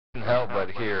help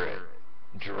but hear it.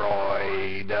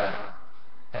 Droid.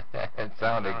 It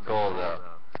sounded cool though.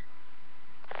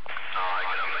 Oh, I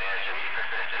can imagine.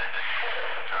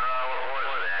 What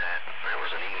was that? There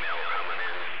was an email coming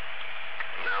in.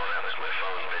 No, that was my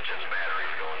phone bitching.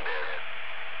 Battery's going dead.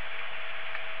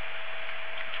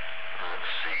 Let's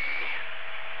see.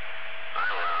 I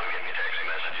don't know, I'm getting text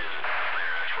messages.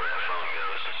 That's where that phone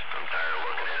goes. I'm tired of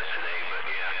looking at it today, but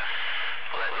yeah.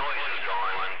 Well, that noise is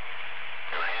gone,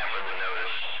 and I happen to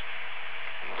notice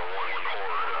the one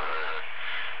cord on the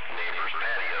neighbor's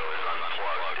patio is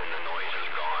unplugged, and the noise is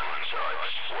gone. So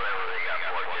it's whatever they got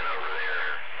plugged in over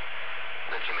there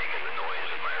that's making the noise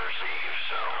in my receive.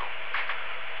 So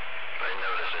I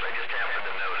noticed it. I just happened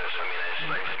to notice. I mean,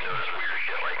 I just notice weird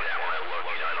shit like that when I look.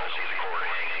 You know, I don't see the cord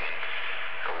hanging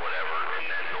or whatever,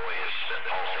 and that noise, that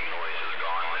pulsing noise is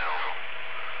gone now.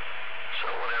 So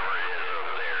whatever it is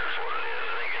over there is what it is.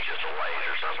 I think it's just a light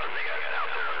or something they got out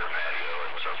there on their patio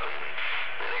and something.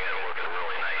 And they got it looking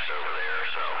really nice over there.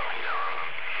 So, you know,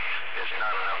 it's not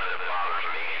enough that it bothers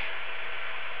me.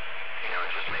 You know,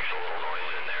 it just makes a little noise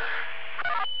in there.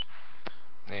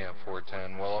 Yeah,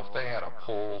 410. Well, if they had a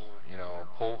pull, you know,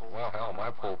 well, hell, my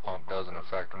pull pump doesn't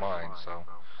affect mine, so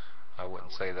I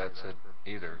wouldn't say that's it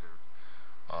either.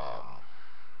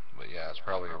 But yeah, it's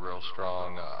probably a real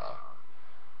strong,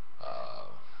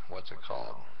 what's it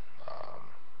called?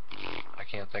 I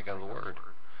can't think of the word.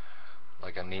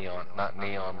 Like a neon, not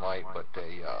neon light, but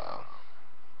a,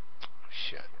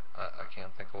 shit, I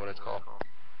can't think of what it's called.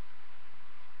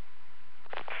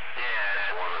 Yeah,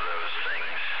 it's one of those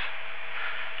things.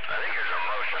 I think there's a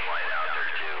motion light out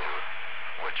there too,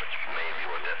 which may be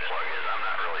what that plug is. I'm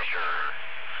not really sure.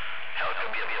 Hell, it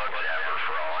could be a plug zapper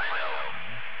for all I know.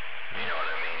 You know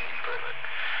what I mean? But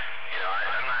you know,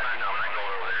 I'm not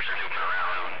going over there snooping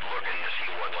around and looking to see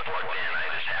what's plugged in.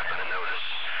 I just happen to notice,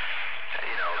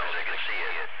 you know, because I can see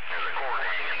it. There's a cord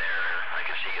hanging there. I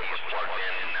can see it was plugged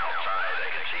in and outside. I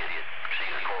can see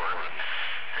the cord.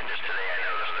 And just today I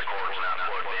noticed the cord's not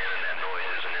plugged in and that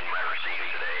noise isn't in my receive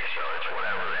today. So it's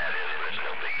whatever that is, but it's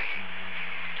no biggie.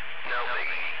 No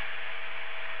biggie.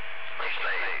 At least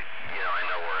I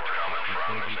know where it's coming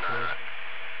from.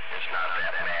 It's not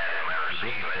that bad in my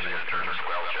receive. I just gotta turn the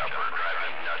squelch up or drive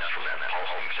me nuts from that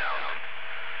pulsing sound.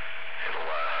 It'll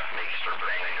make you start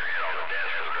banging your head on the desk.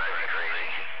 It'll drive you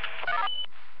crazy.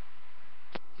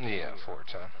 Yeah,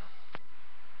 410.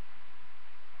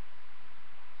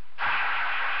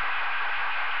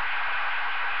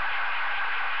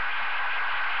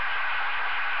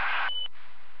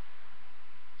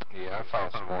 Yeah, I found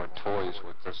some more toys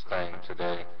with this thing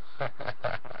today.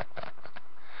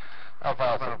 I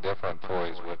found some different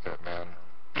toys with it, man.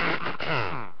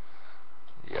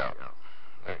 Yeah.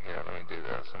 Here, let me do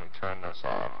this. Let me turn this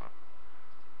off.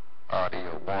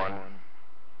 Audio 1.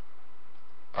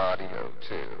 Audio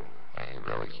 2. And you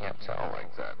really can't tell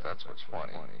like that. That's what's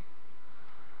funny.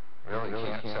 Really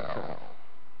can't tell.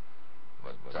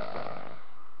 But,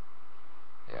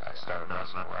 yeah, I started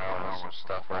messing around with some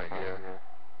stuff right here.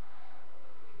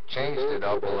 Changed it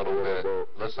up a little bit.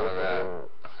 Listen to that.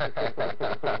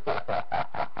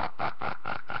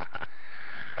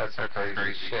 That's some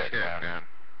crazy shit, man.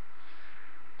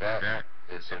 That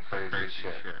is some crazy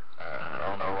shit. I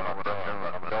don't know what I'm doing,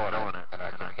 but I'm doing it, and I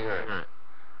can hear it.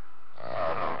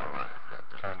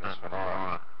 Turn this one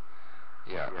on.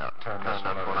 Yeah, turn this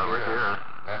one over here.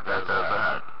 That does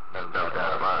that. That does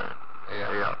that.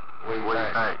 Yeah. What do you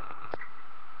think?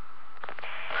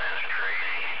 That's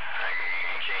crazy. I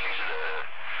can change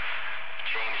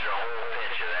the whole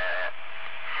pitch of that.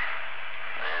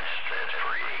 That's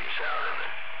pretty neat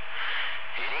sounding.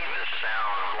 You need to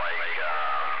sound like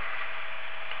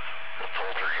the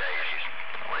Poltergeist,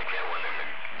 like when the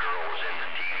girl was in the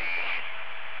TV.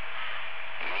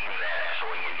 You need that so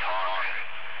when you talk,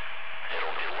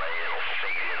 it'll delay, it'll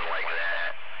fade in like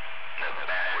that. The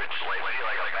backwards, like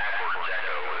a backwards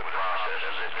echo that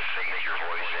processes it and fades your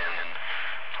voice in.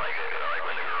 Like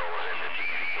when the girl was in the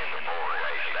TV and the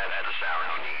Poltergeist. That's the sound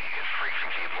you need. You can freak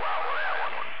some people out with that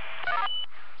one.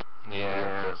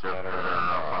 Yeah, it's just a matter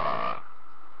of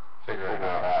figuring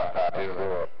out how to do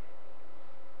it.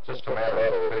 Just a matter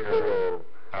of figuring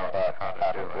out how to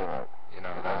do it. You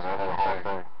know, that's the whole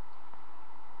thing.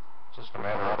 Just a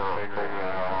matter of figuring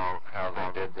out how they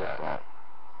did that.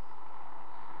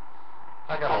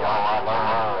 I got a lot to learn,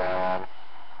 man.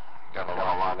 Got a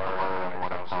lot to learn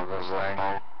when it comes to this thing.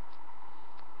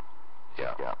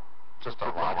 Yeah. Just a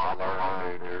lot to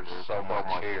learn, dude. There's so much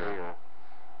here.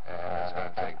 And it's going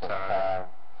to take time.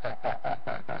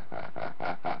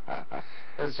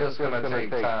 It's just going to take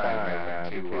time,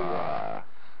 man,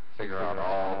 to figure out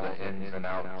all the ins and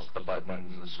outs, the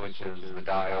buttons, the switches, the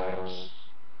dials.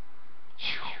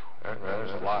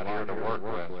 There's a lot here to work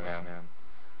with, man.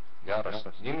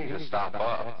 You need to stop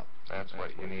up. That's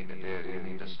what you need to do. You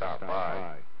need to stop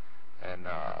by and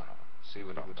see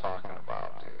what I'm talking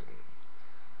about, dude.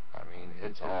 I mean,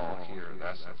 it's all here.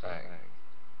 That's the thing.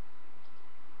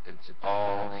 It's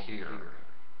all here.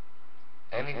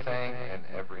 Anything and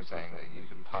everything that you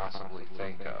could possibly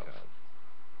think of,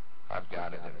 I've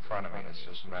got it in front of me. It's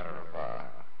just a matter of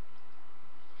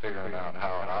figuring out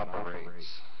how it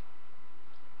operates.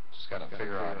 Just got to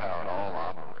figure out how it all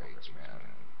operates, man.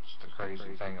 It's the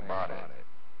crazy thing about it.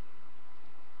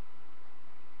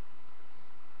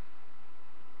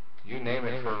 You name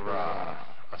it for a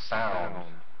sound,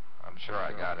 I'm sure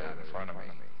I got it in front of me.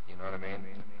 You know what I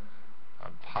mean?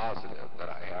 I'm positive that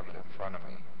I have it in front of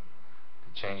me.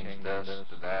 To change this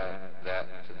to that, that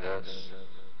to this.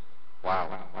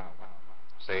 Wow.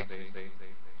 See?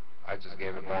 I just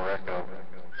gave it more echo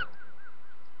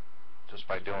just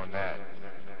by doing that.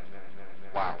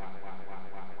 Wow.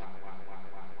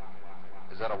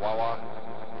 Is that a wah-wah?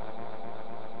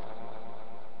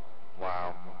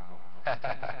 Wow.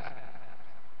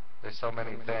 There's so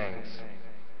many things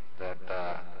that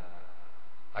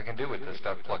I can do with this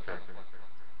duck plucker.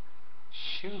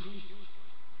 Shoot.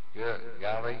 Good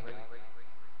golly.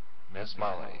 Miss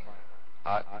Molly.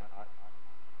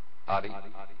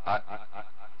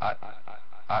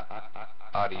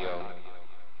 Audio.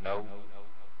 No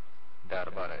doubt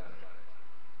about it.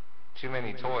 Too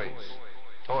many toys.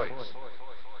 Toys.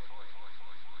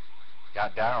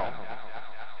 Got down.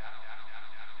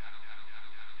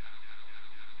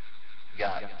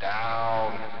 Got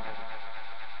down.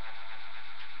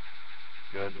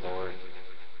 Good Lord.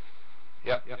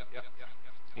 Yep.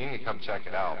 You need to come check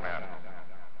it out, man.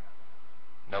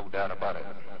 No doubt about it.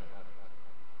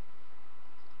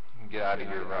 Get out of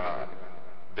your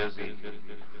busy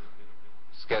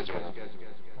schedule.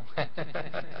 It's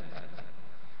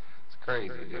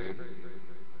crazy, dude.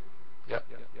 Yep.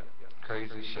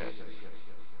 Crazy shit.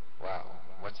 Wow.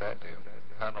 What's that do?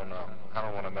 I don't know. I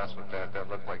don't want to mess with that. That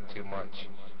looked like too much.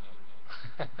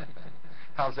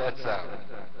 How's that sound?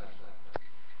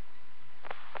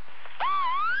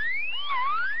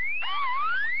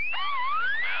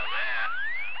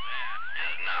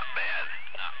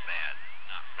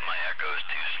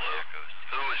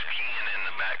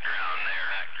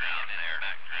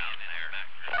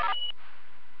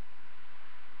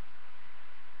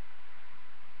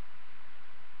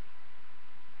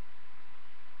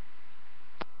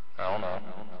 I don't know.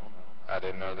 I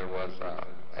didn't know there was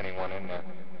anyone in there.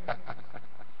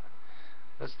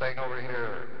 This thing over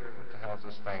here, what the hell does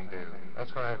this thing do?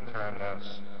 Let's go ahead and turn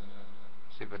this.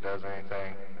 See if it does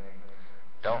anything.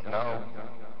 Don't know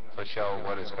for sure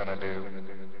what it's going to do.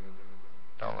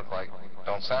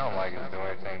 Don't sound like it's doing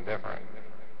anything different.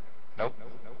 Nope.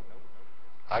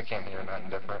 I can't hear nothing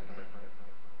different.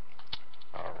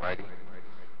 Alrighty.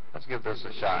 Let's give this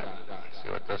a shot. See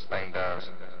what this thing does.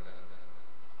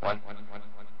 One.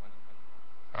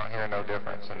 I don't hear no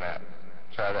difference in that.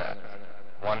 Try that.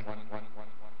 One.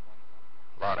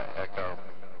 A lot of echo.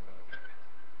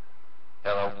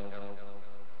 Hello.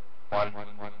 One.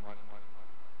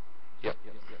 Yep.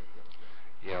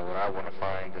 Yeah, what I want to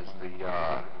find is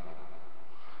the,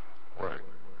 where it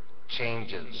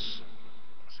changes.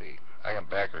 See, I can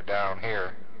back her down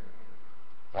here.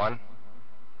 One.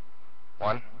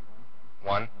 One.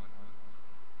 One.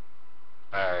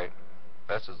 Alright.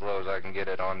 That's as low as I can get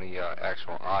it on the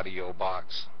actual audio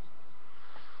box.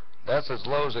 That's as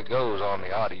low as it goes on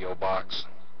the audio box.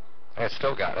 And it's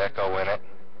still got echo in it.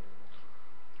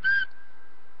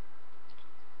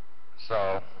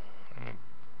 So, let me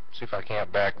see if I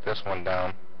can't back this one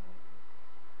down.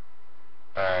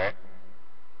 Alright.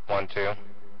 1, 2.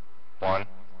 1.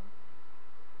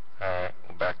 Alright,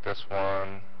 we'll back this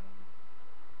one.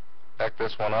 Back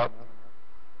this one up.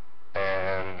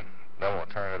 And then we'll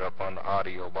turn it up on the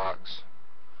audio box.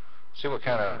 See what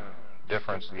kind of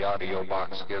difference the audio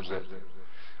box gives it.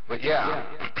 But yeah,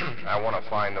 I want to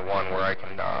find the one where I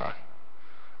can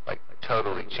like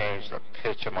totally change the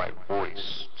pitch of my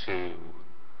voice to,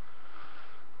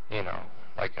 you know,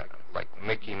 like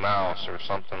Mickey Mouse or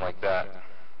something like that.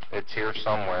 It's here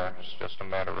somewhere. It's just a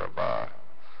matter of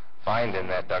finding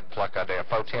that duck pluck out there.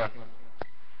 Photon.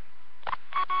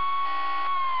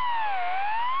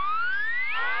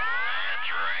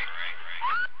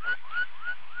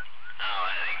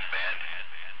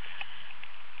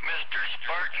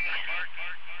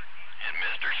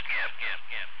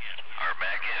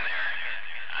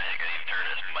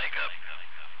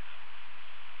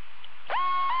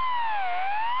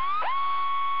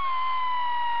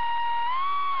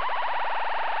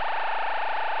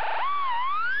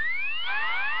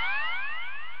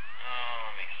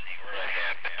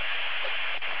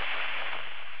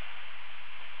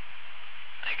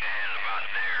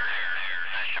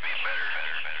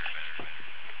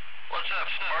 up,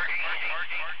 Sparky?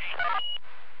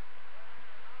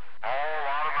 Oh,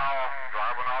 I don't know.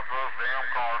 Driving out to this damn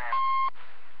car.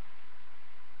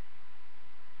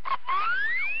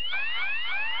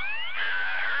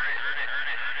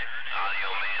 The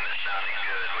old man is sounding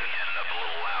good when you had it up a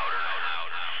little louder.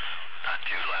 Not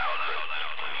too loud, but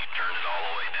when you turned it all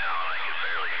the way down, I could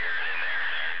barely hear it in there.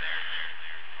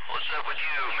 What's up with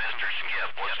you, Mr.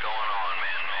 Skip? What's going on,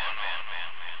 man?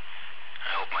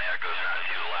 I hope my echo's not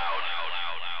too loud.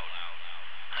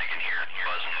 I can hear it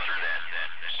buzzing through that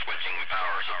switching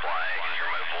power supply. I can hear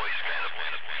my voice kind of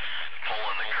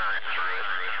pulling the current through it.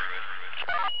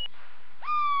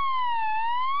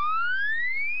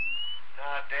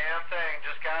 Not a damn thing,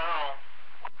 just got home.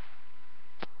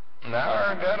 No,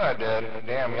 I heard that I did.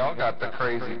 Damn, y'all got the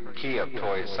crazy key-up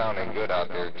toys sounding good out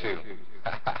there, too.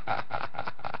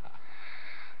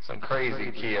 Some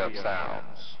crazy key-up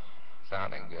sounds.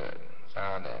 Sounding good.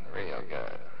 Sounding real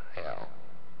good. Hell.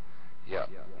 Yep,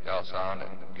 y'all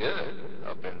sounding good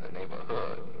up in the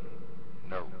neighborhood.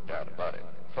 No doubt about it.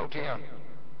 410.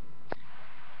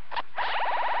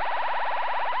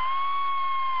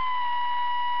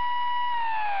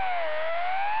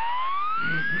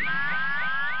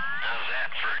 How's that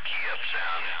for a key-up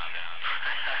sound?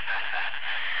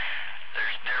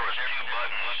 There was two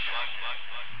buttons.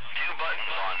 Two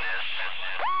buttons on this.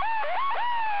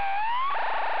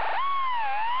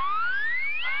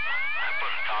 I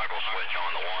put a toggle switch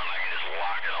on the one. I can just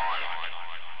lock it on.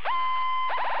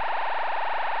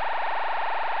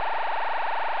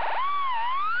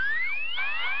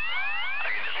 I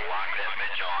can just lock that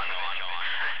bitch on.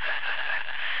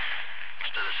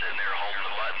 Instead of sitting there holding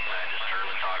the button, I just turn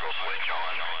the toggle switch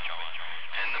on.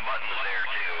 And the button's there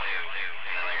too.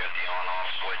 And then I got the on-off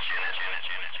switch in it.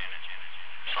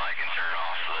 So I can turn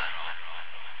off the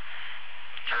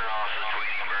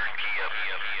Tweety Bird key up.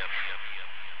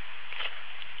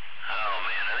 Oh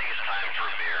man, I think it's time for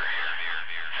a beer.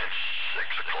 It's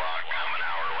 6 o'clock. I'm an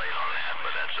hour late on that,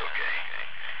 but that's okay.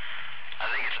 I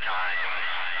think it's time.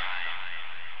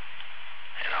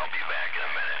 And I'll be back in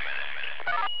a minute.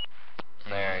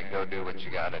 There you go, do what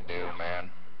you gotta do,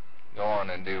 man. Go on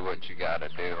and do what you gotta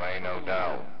do, ain't no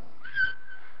doubt.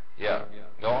 Yeah,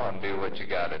 go on and do what you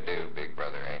gotta do, big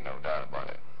brother, ain't no doubt about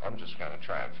it. I'm just gonna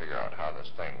try and figure out how this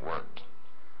thing worked.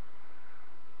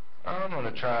 I'm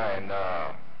gonna try and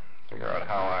figure out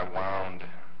how I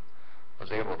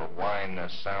was able to wind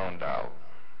this sound out.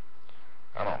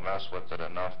 I don't mess with it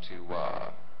enough to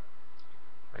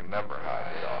remember how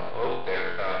I did all. Oh,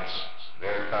 there it comes.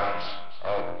 There it comes.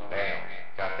 Oh, damn.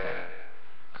 Got that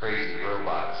crazy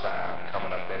robot sound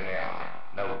coming up in there.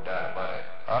 No doubt about it.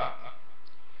 Huh?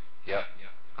 Yep.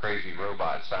 Crazy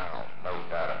robot sound. No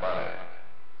doubt about it.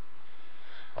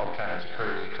 All kinds of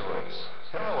crazy toys.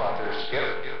 Hello out there,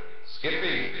 Skip.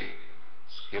 Skippy.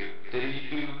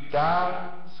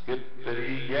 Skippity-doo-dah.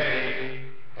 Skippity-yay.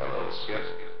 Hello, Skip.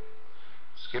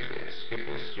 Skippy.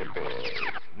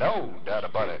 No doubt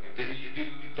about it.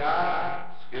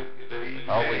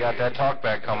 Oh, we got that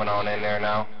talkback coming on in there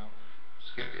now.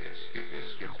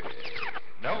 Skippy.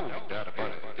 No doubt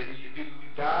about it.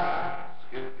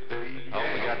 Oh,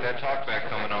 we got that talkback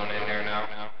coming on in there now.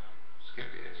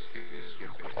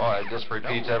 Oh, it just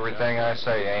repeats everything I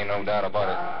say, ain't no doubt about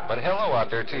it. But hello out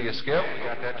there to you, Skip. We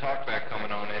got that talkback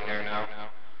coming on in there now.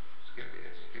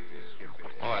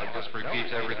 Oh, it just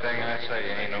repeats everything I say,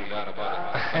 ain't no doubt about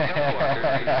it. Hello out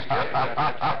there to you, Skip. We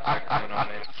got that talkback coming on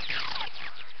in.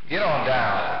 Get on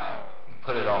down.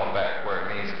 Put it on back where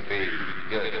it needs to be.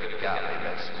 Good golly,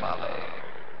 Miss Molly.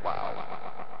 Wow.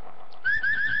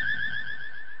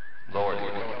 Lord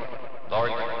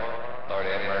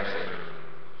have mercy.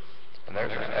 And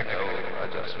there's an echo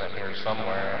adjustment here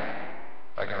somewhere.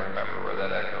 I can remember where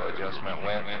that echo adjustment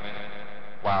went.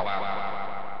 Wow.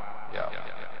 Yeah.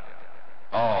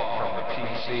 Oh, from the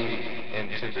PC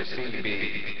into the CB.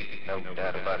 No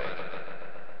doubt about it.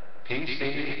 PC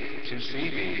to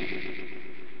CB.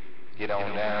 Get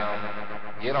on down.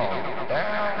 Get on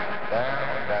down.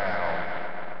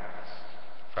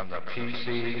 From the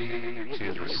PC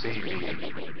to the CB.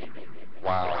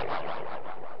 Wow.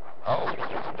 Oh,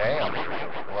 damn.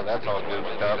 Well, that's all good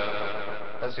stuff.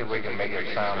 Let's see if we can make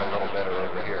it sound a little better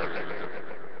over here.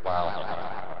 Wow.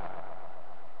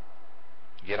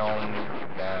 Get on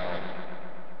down.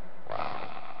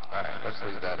 Wow. All right, let's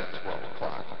leave that at 12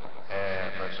 o'clock.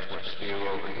 And let's switch view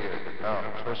over here. No,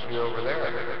 switch view over there.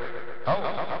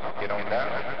 Oh, get on down.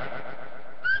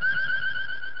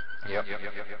 Yep.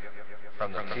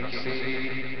 From the PC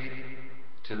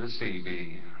to the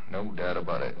CB. No doubt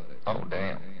about it. Oh,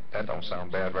 damn. That don't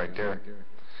sound bad right there.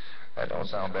 That don't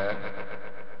sound bad.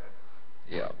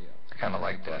 Yeah, I kind of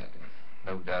like that.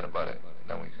 No doubt about it.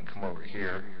 Then we can come over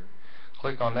here,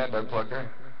 click on that duck plucker,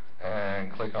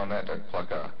 and click on that duck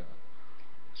plucker.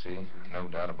 See? No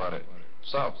doubt about it.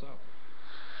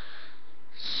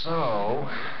 So,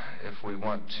 if we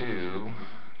want to,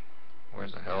 where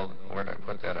did I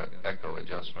put that echo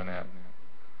adjustment at?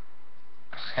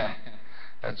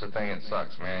 That's the thing, it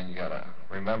sucks, man. You gotta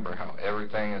remember how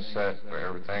everything is set, where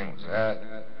everything was at.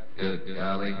 Good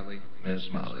golly, Miss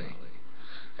Molly.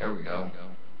 There we go.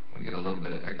 We get a little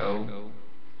bit of echo.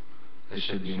 This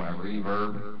should be my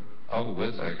reverb. Oh,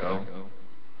 with echo.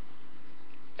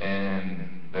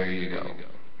 And there you go.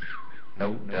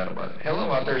 No doubt about it.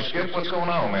 Hello out there, Skip. What's going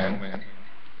on, man?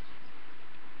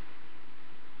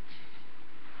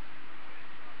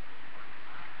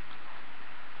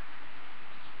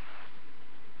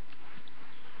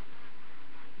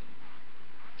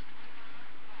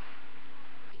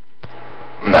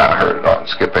 Nah, I heard it on.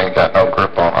 Skip ain't got no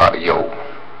grip on audio.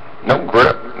 No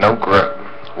grip, no grip.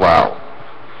 Wow.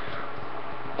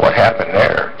 What happened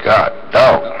there? God,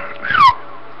 dog.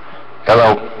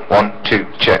 Hello, 1, 2,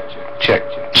 check, check.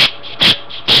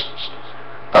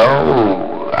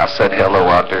 Oh, I said hello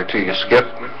out there to you, Skip.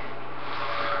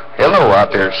 Hello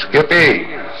out there, Skippy.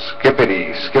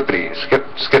 Skippity, skippity, skip,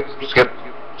 skip, skip,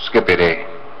 skippity.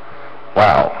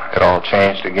 Wow, it all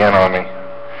changed again on me.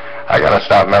 I gotta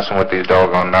stop messing with these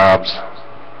doggone knobs.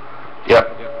 Yep,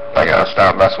 I gotta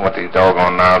stop messing with these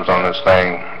doggone knobs on this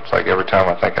thing. It's like every time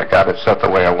I think I got it set the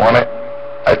way I want it,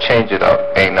 I change it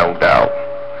up, ain't no doubt.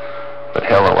 But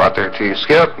hello out there to you,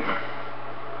 Skip.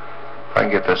 If I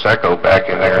can get this echo back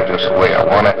in there just the way I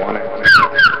want it.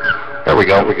 There we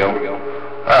go.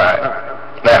 Alright.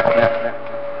 Now,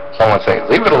 someone say,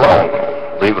 leave it alone.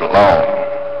 Leave it alone.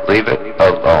 Leave it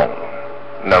alone.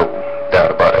 No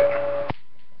doubt about it.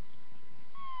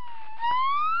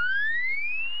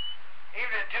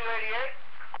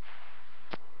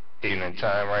 Evening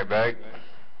time right back.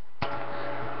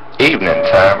 Evening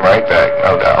time right back,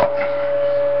 no doubt.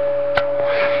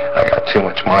 I got too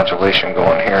much modulation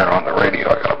going here on the radio.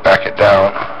 I gotta back it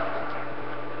down.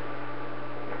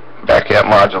 Back that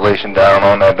modulation down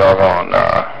on that doggone,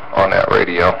 on that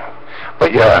radio.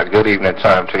 But yeah, good evening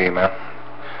time to you, man.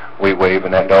 We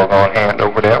waving that doggone hand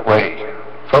over that way.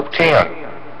 Folk 10.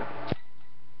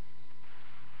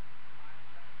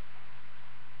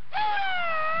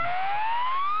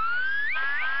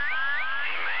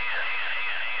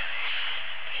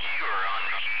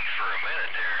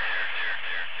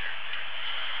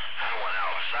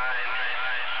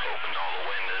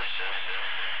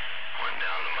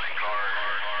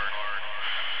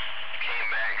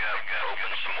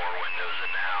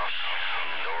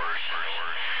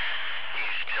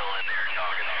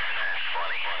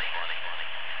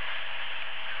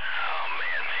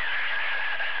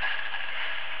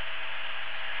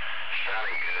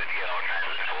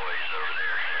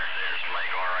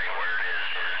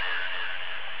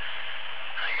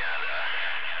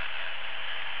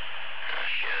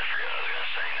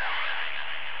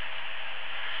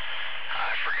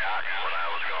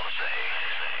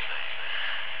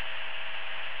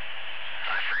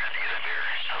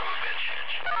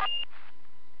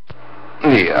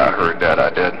 Yeah, I heard that,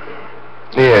 I did.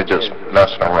 Yeah, just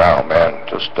messing around, man.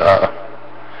 Just,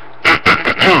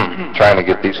 trying to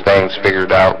get these things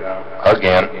figured out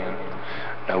again.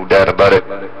 No doubt about it.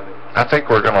 I think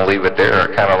we're going to leave it there. I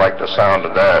kind of like the sound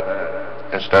of that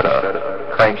instead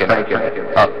of cranking it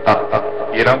up.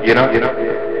 You know.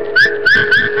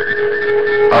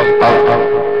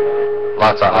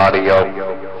 Lots of audio.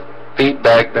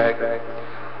 Feedback.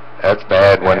 That's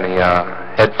bad when the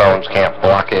headphones can't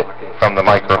block it from the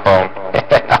microphone.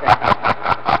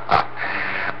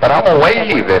 But I'm a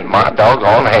waving my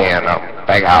doggone hand.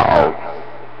 Bang out. How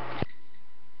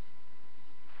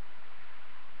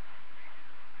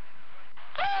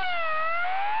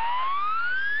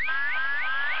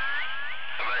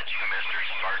about you, Mr.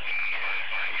 Sparky?